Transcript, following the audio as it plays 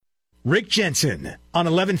Rick Jensen on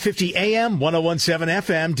 1150 AM, 1017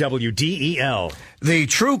 FM, WDEL. The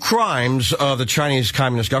true crimes of the Chinese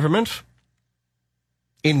Communist government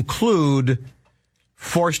include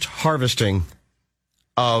forced harvesting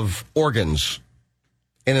of organs,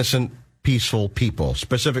 innocent, peaceful people,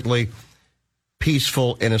 specifically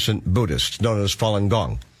peaceful, innocent Buddhists, known as Falun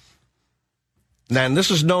Gong. And this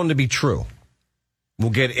is known to be true. We'll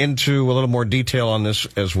get into a little more detail on this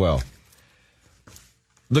as well.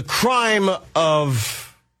 The crime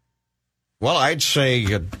of, well, I'd say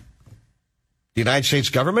the United States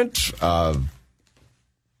government,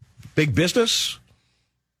 big business,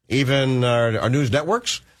 even our news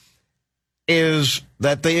networks, is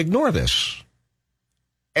that they ignore this.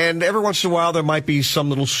 And every once in a while, there might be some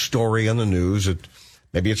little story on the news.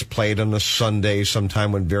 Maybe it's played on a Sunday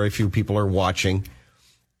sometime when very few people are watching.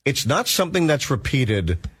 It's not something that's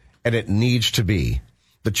repeated, and it needs to be.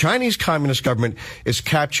 The Chinese Communist government is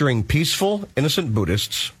capturing peaceful, innocent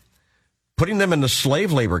Buddhists, putting them into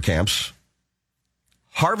slave labor camps,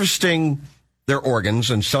 harvesting their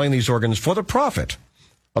organs and selling these organs for the profit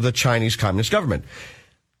of the Chinese Communist government.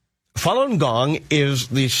 Falun Gong is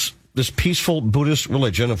this peaceful Buddhist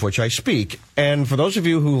religion of which I speak. And for those of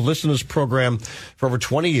you who listen to this program for over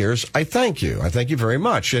 20 years, I thank you. I thank you very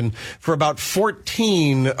much. And for about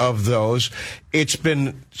 14 of those, it's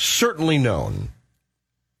been certainly known.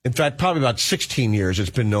 In fact, probably about 16 years, it's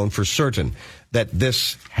been known for certain that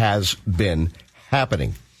this has been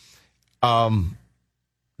happening.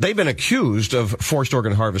 They've been accused of forced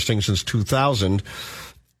organ harvesting since 2000.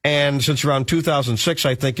 And since around 2006,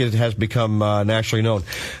 I think it has become nationally known.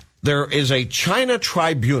 There is a China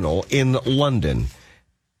tribunal in London,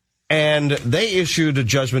 and they issued a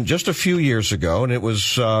judgment just a few years ago, and it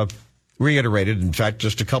was reiterated, in fact,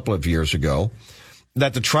 just a couple of years ago,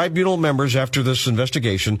 that the tribunal members, after this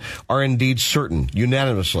investigation, are indeed certain,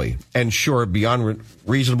 unanimously, and sure, beyond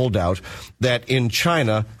reasonable doubt, that in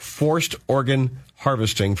China, forced organ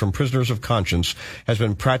harvesting from prisoners of conscience has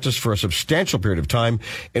been practiced for a substantial period of time,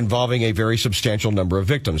 involving a very substantial number of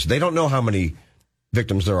victims. They don't know how many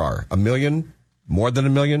victims there are. 1 million? More than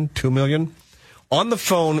 1 million? 2 million? On the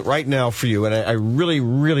phone right now for you, and I really,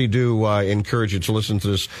 really do encourage you to listen to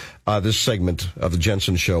this segment of the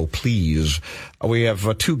Jensen Show, please. We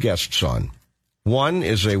have two guests on. One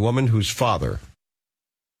is a woman whose father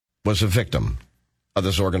was a victim of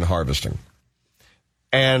this organ harvesting.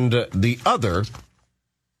 And the other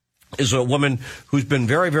is a woman who's been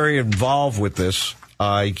very, very involved with this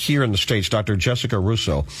here in the States, Dr. Jessica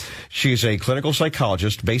Russo. She's a clinical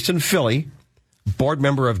psychologist based in Philly, board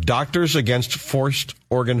member of Doctors Against Forced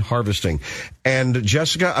Organ Harvesting. And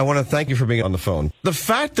Jessica, I want to thank you for being on the phone. The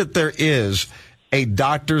fact that there is a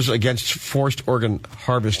Doctors Against Forced Organ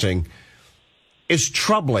Harvesting is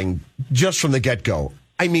troubling just from the get-go.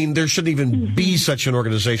 I mean, there shouldn't even be such an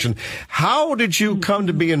organization. How did you come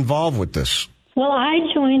to be involved with this? Well, I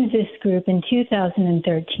joined this group in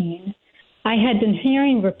 2013. I had been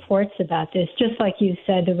hearing reports about this. Just like you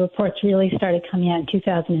said, the reports really started coming out in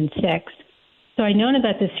 2006. So I'd known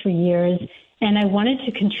about this for years, and I wanted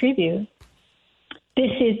to contribute. This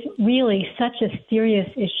is really such a serious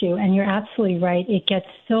issue, and you're absolutely right. It gets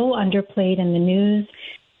so underplayed in the news.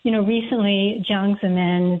 You know, recently, Jiang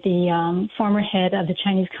Zemin, the former head of the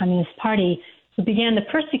Chinese Communist Party, who began the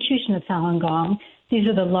persecution of Falun Gong, these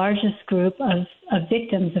are the largest group of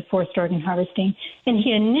victims of forced organ harvesting, and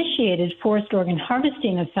he initiated forced organ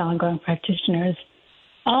harvesting of Falun Gong practitioners.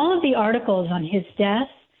 All of the articles on his death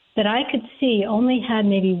that I could see only had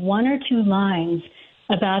maybe 1 or 2 lines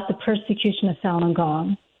about the persecution of Falun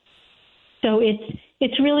Gong. So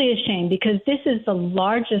it's really a shame because this is the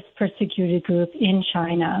largest persecuted group in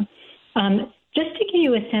China. Just to give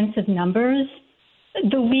you a sense of numbers,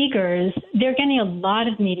 the Uyghurs, they're getting a lot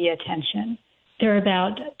of media attention. There are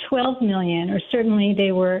about 12 million, or certainly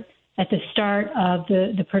they were at the start of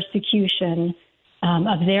the persecution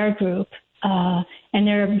of their group, and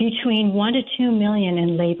there are between 1 to 2 million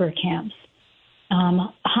in labor camps.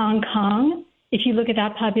 Hong Kong, if you look at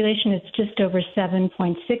that population, it's just over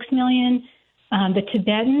 7.6 million. The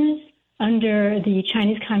Tibetans, under the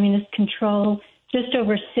Chinese Communist control, just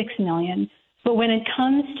over 6 million. But when it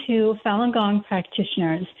comes to Falun Gong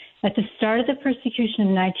practitioners, at the start of the persecution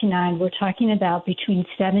in 1999, we're talking about between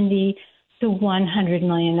 70 to 100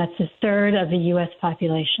 million. That's a third of the U.S.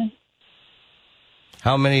 population.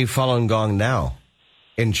 How many Falun Gong now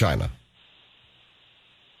in China?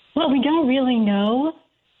 Well, we don't really know.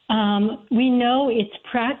 We know it's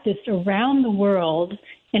practiced around the world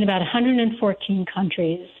in about 114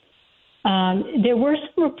 countries. There were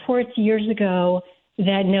some reports years ago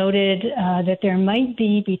that noted that there might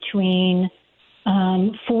be between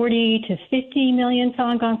 40 to 50 million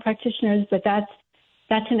Falun Gong practitioners, but that's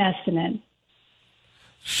an estimate.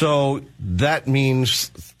 So that means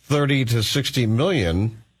 30 to 60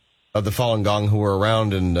 million of the Falun Gong who were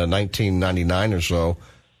around in 1999 or so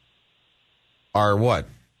are what?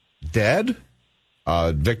 Dead?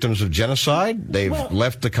 Victims of genocide? They've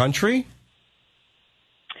left the country?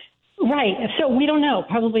 Right. So we don't know.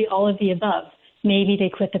 Probably all of the above. Maybe they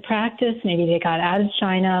quit the practice. Maybe they got out of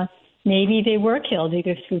China. Maybe they were killed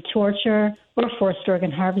either through torture or forced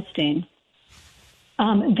organ harvesting.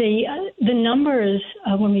 The numbers,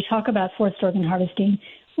 when we talk about forced organ harvesting,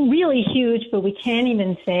 really huge, but we can't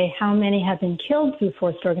even say how many have been killed through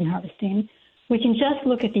forced organ harvesting. We can just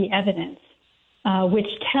look at the evidence, which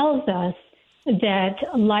tells us that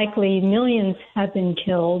likely millions have been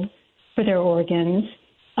killed for their organs.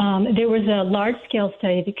 There was a large-scale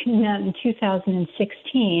study that came out in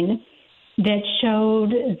 2016 that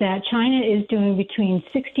showed that China is doing between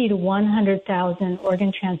 60 to 100,000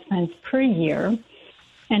 organ transplants per year.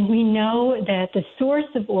 And we know that the source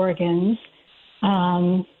of organs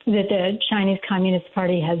that the Chinese Communist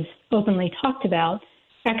Party has openly talked about,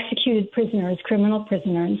 executed prisoners, criminal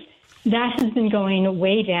prisoners, that has been going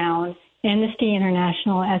way down. Amnesty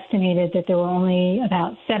International estimated that there were only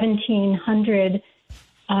about 1,700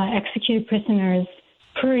 executed prisoners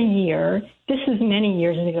per year. This was many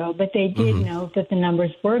years ago, but they did know that the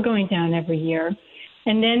numbers were going down every year.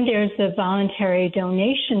 And then there's the voluntary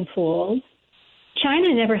donation pool.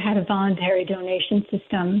 China never had a voluntary donation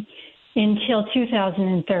system until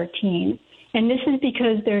 2013. And this is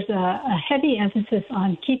because there's a heavy emphasis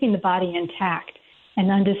on keeping the body intact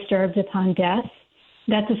and undisturbed upon death.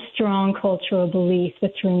 That's a strong cultural belief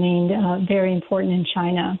that's remained very important in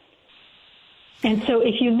China. And so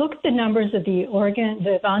if you look at the numbers of the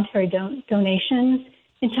voluntary donations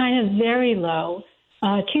in China, very low.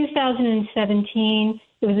 2017,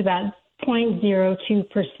 it was about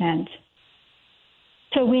 0.02%.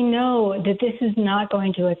 So we know that this is not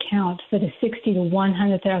going to account for the 60 to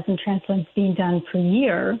 100,000 transplants being done per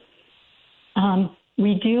year.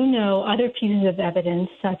 We do know other pieces of evidence,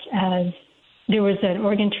 such as there was an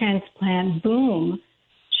organ transplant boom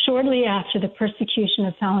shortly after the persecution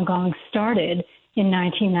of Falun Gong started in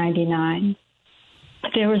 1999.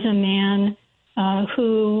 There was a man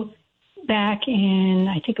who, back in,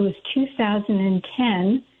 I think it was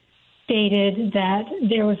 2010, stated that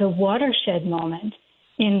there was a watershed moment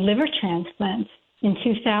in liver transplants in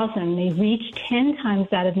 2000. They reached 10 times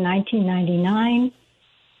that of 1999.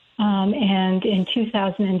 And in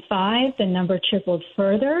 2005, the number tripled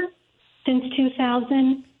further since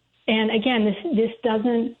 2000. And again, this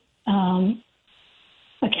doesn't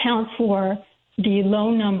account for the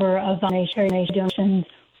low number of voluntary donations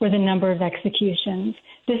or the number of executions.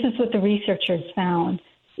 This is what the researchers found.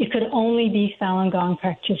 It could only be Falun Gong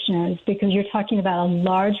practitioners because you're talking about a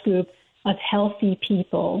large group of healthy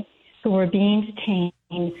people who were being detained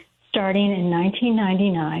starting in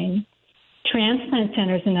 1999. Transplant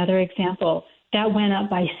centers, another example, that went up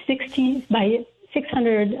by 300%,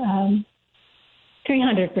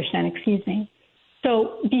 excuse me.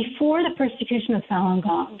 So before the persecution of Falun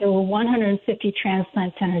Gong, there were 150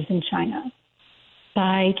 transplant centers in China.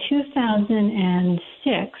 By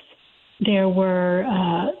 2006, there were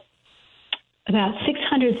about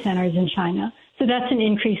 600 centers in China. So that's an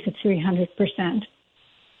increase of 300%.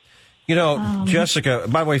 You know, Jessica,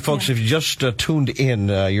 by the way, folks, if you just tuned in,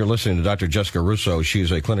 you're listening to Dr. Jessica Russo.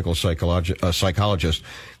 She's a clinical psychologist,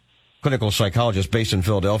 based in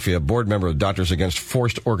Philadelphia, board member of Doctors Against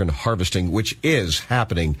Forced Organ Harvesting, which is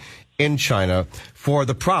happening in China for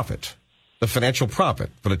the profit, the financial profit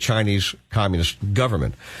for the Chinese Communist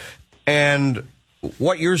government. And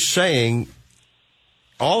what you're saying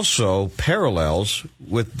also parallels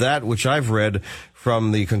with that which I've read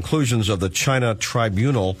from the conclusions of the China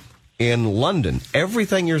Tribunal in London.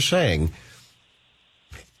 Everything you're saying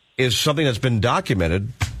is something that's been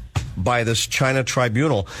documented by this China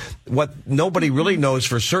Tribunal. What nobody really knows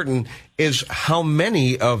for certain is how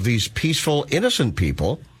many of these peaceful, innocent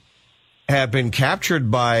people have been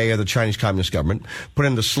captured by the Chinese Communist government, put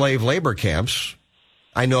into slave labor camps.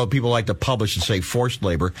 I know people like to publish and say forced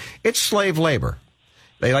labor. It's slave labor.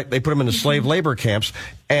 They put them into slave labor camps,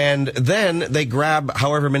 and then they grab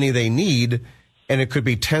however many they need, and it could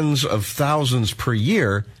be tens of thousands per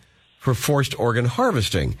year for forced organ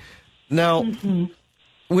harvesting. Now,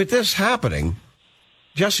 with this happening,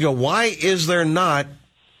 Jessica, why is there not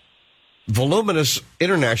voluminous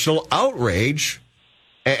international outrage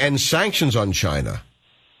and sanctions on China?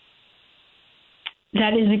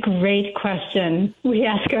 That is a great question. We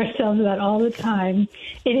ask ourselves that all the time.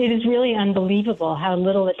 It is really unbelievable how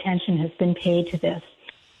little attention has been paid to this.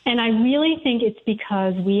 And I really think it's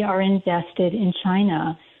because we are invested in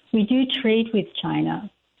China. We do trade with China.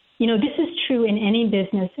 You know, this is true in any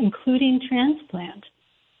business, including transplant.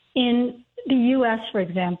 In the U.S., for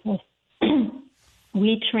example,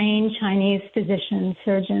 we train Chinese physicians,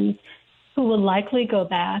 surgeons, who will likely go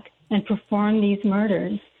back and perform these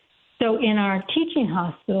murders. So in our teaching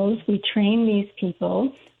hospitals, we train these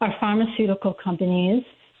people. Our pharmaceutical companies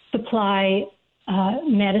supply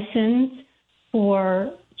medicines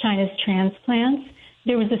for China's transplants.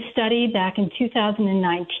 There was a study back in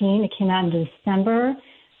 2019, it came out in December,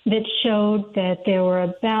 that showed that there were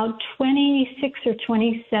about 26 or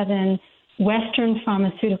 27 Western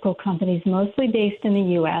pharmaceutical companies, mostly based in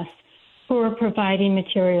the U.S., who are providing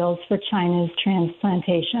materials for China's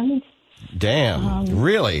transplantations. Damn,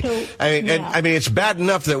 really? So, I mean, it's bad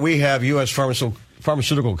enough that we have U.S.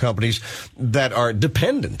 pharmaceutical companies that are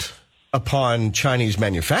dependent upon Chinese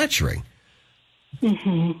manufacturing,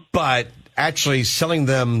 but actually selling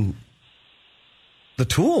them the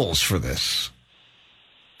tools for this.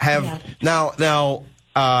 Has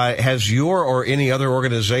your or any other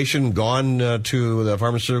organization gone to the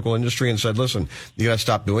pharmaceutical industry and said, "Listen, you got to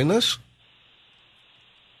stop doing this"?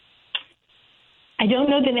 I don't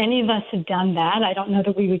know that any of us have done that. I don't know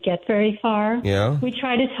that we would get very far. Yeah. We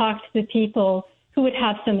try to talk to the people who would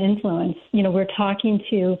have some influence. You know, we're talking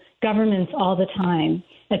to governments all the time,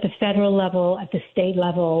 at the federal level, at the state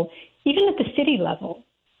level, even at the city level,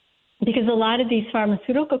 because a lot of these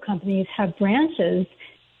pharmaceutical companies have branches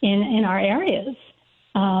in our areas.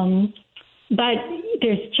 But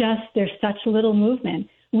there's such little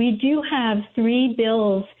movement. We do have 3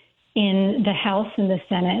 bills in the House and the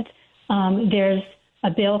Senate. There's a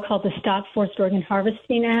bill called the Stop Forced Organ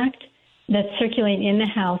Harvesting Act that's circulating in the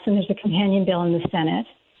House, and there's a companion bill in the Senate.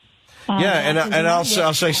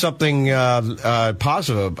 I'll say something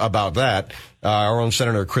positive about that. Our own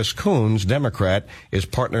Senator Chris Coons, Democrat, is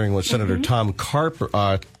partnering with Senator Tom Cotton.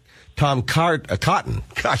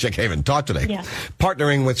 Gosh, I can't even talk today. Yeah.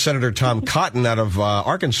 Partnering with Senator Tom Cotton out of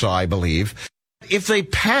Arkansas, I believe. If they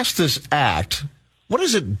pass this act, what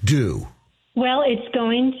does it do? Well, it's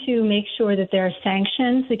going to make sure that there are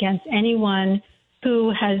sanctions against anyone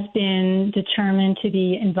who has been determined to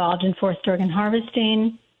be involved in forced organ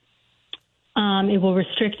harvesting. It will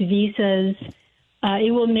restrict visas.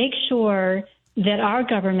 It will make sure that our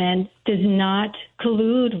government does not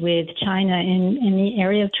collude with China in the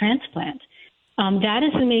area of transplant. That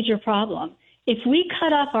is a major problem. If we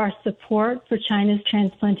cut off our support for China's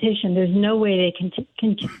transplantation, there's no way they can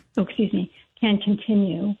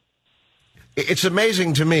continue. It's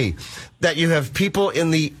amazing to me that you have people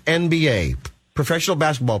in the NBA, professional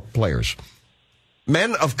basketball players,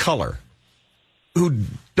 men of color, who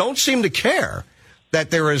don't seem to care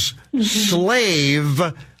that there is slave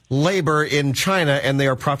labor in China and they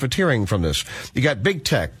are profiteering from this. You got big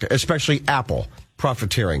tech, especially Apple,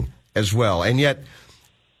 profiteering as well. And yet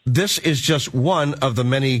this is just one of the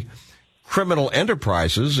many criminal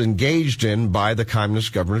enterprises engaged in by the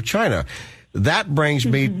Communist government of China. That brings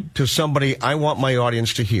me to somebody I want my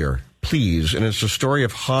audience to hear, please. And it's the story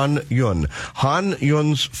of Han Yun. Han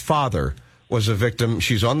Yun's father was a victim.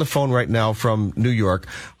 She's on the phone right now from New York.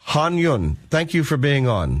 Han Yun, thank you for being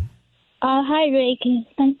on. Hi, Rick.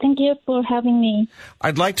 Thank you for having me.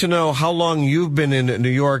 I'd like to know how long you've been in New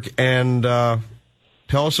York, and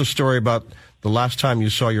tell us a story about the last time you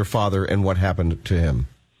saw your father and what happened to him.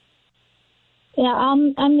 Yeah,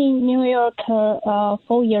 I'm in New York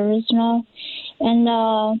 4 years now, and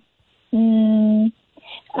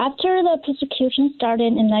after the persecution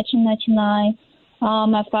started in 1999,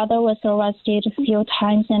 my father was arrested a few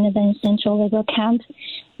times and then sent to a labor camp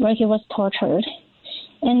where he was tortured.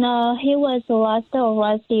 And he was last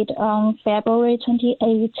arrested on February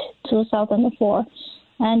 28, 2004,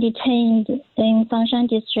 and detained in Sangshan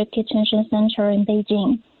District Detention Center in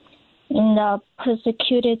Beijing, and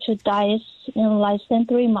persecuted to death in less than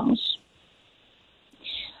 3 months.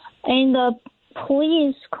 And the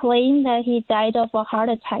police claim that he died of a heart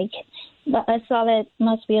attack, but I thought it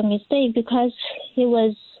must be a mistake because he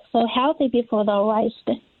was so healthy before the arrest.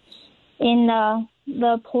 And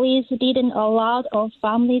the police didn't allow our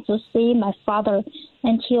family to see my father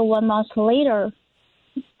until 1 month later,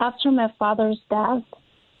 after my father's death.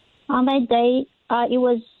 On that day, it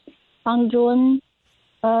was on June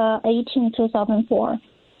 18, 2004.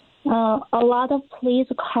 A lot of police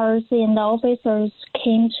cars and officers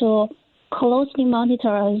came to closely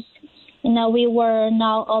monitor us. And we were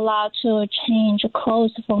not allowed to change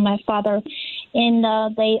clothes for my father. And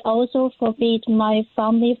they also forbid my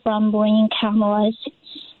family from bringing cameras.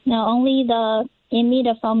 Now, only the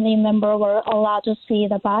immediate family member were allowed to see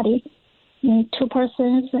the body. And 2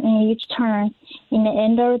 persons in each turn in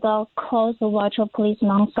under the close watch of policemen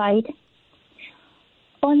on site.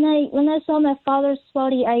 When I saw my father's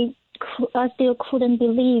body, I still couldn't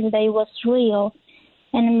believe that it was real.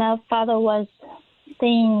 And my father was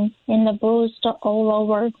thin and bruised all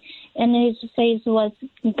over, and his face was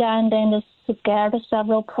ganged and scarred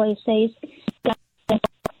several places.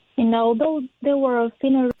 And although there were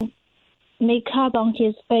thinner makeup on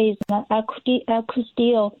his face, I could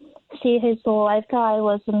still see his left eye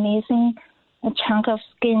was missing a chunk of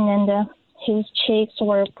skin, and his cheeks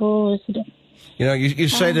were bruised. You know, you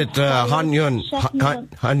say that Han Yun,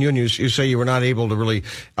 you say you were not able to really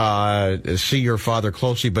see your father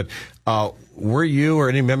closely, but were you or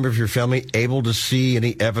any member of your family able to see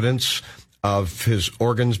any evidence of his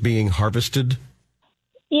organs being harvested?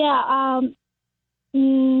 Yeah,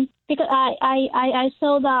 because I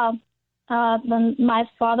saw my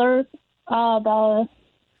father there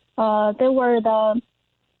were the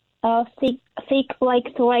thick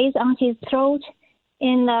like threads on his throat.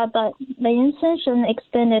 And the incision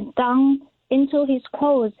extended down into his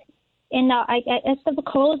clothes. And I stepped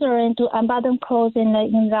closer into unbuttoned clothes in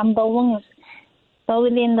the wounds. So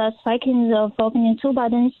within the seconds of opening 2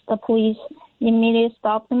 buttons, the police immediately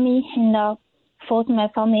stopped me and forced my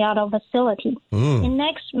family out of the facility. And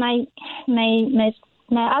next, my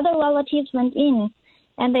other relatives went in,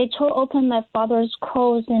 and they tore open my father's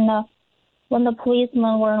clothes. And when the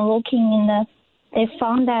policemen were looking, they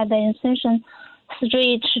found that the incision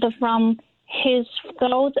stretched from his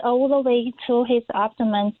throat all the way to his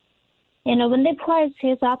abdomen. And when they pressed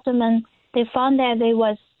his abdomen, they found that it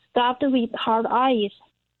was stuffed with hard ice.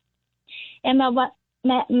 And my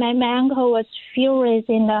uncle was furious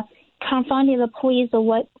and confronted the police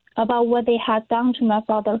about what they had done to my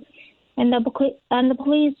father. And the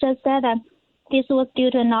police just said that this was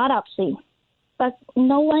due to an autopsy. But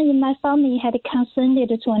no one in my family had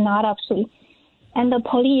consented to an autopsy. And the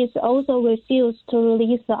police also refused to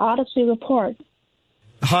release the autopsy report.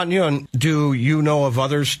 Han Yun, do you know of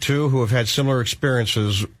others, too, who have had similar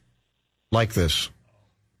experiences like this?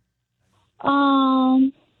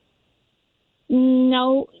 No,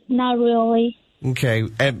 not really. Okay.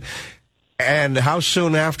 And how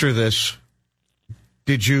soon after this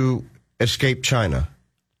did you escape China?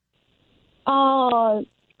 I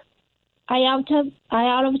out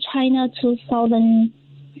of China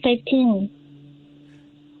 2015.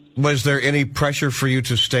 Was there any pressure for you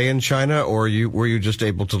to stay in China, or were you just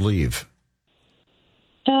able to leave?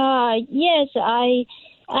 Yes, I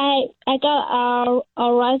got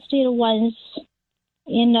arrested once.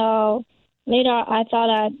 Later I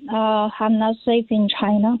thought I'm not safe in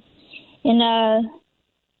China.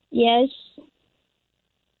 Yes.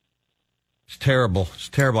 It's terrible. It's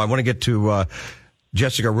terrible. I want to get to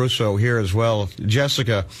Jessica Russo here as well.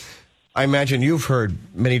 Jessica, I imagine you've heard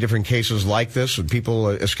many different cases like this when people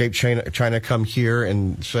escape China, come here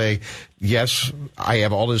and say, yes, I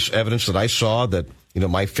have all this evidence that I saw that,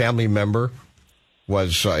 my family member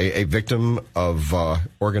was a victim of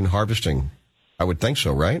organ harvesting. I would think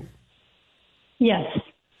so, right? Yes,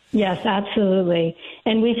 absolutely.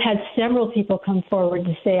 And we've had several people come forward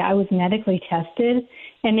to say I was medically tested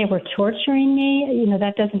and they were torturing me.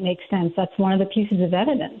 That doesn't make sense. That's one of the pieces of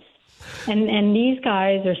evidence. And these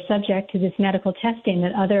guys are subject to this medical testing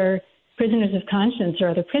that other prisoners of conscience or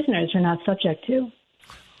other prisoners are not subject to.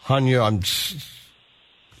 Hanya,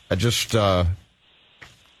 I just so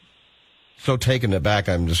taken aback.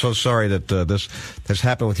 I'm just so sorry that this has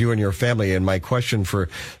happened with you and your family. And my question for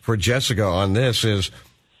Jessica on this is,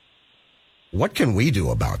 what can we do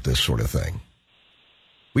about this sort of thing?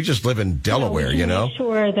 We just live in Delaware, Make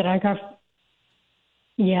sure that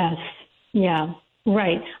Yes. Yeah.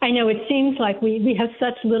 Right. I know it seems like we have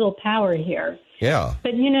such little power here. Yeah.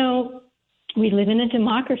 But, we live in a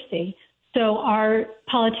democracy. So our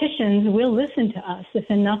politicians will listen to us if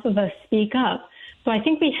enough of us speak up. So I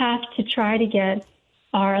think we have to try to get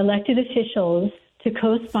our elected officials to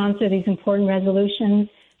co-sponsor these important resolutions,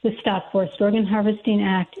 the Stop Forced Organ Harvesting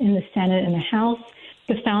Act in the Senate and the House,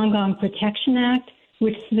 the Falun Gong Protection Act,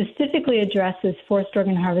 which specifically addresses forced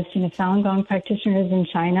organ harvesting of Falun Gong practitioners in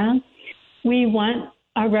China. We want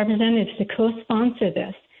our representatives to co-sponsor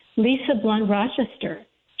this. Lisa Blunt Rochester,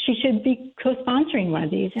 she should be co-sponsoring one of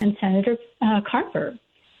these, and Senator Carper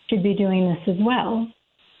should be doing this as well.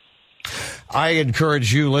 I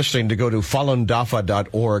encourage you listening to go to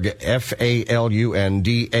falundafa.org,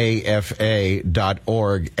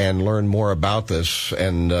 FALUNDAFA.org, and learn more about this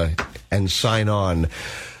and sign on.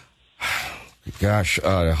 Gosh,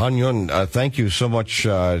 Han Yun, thank you so much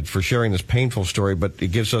for sharing this painful story, but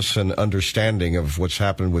it gives us an understanding of what's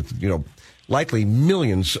happened with, likely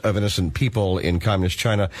millions of innocent people in communist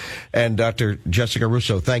China. And Dr. Jessica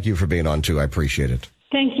Russo, thank you for being on, too. I appreciate it.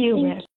 Thank you, Rick.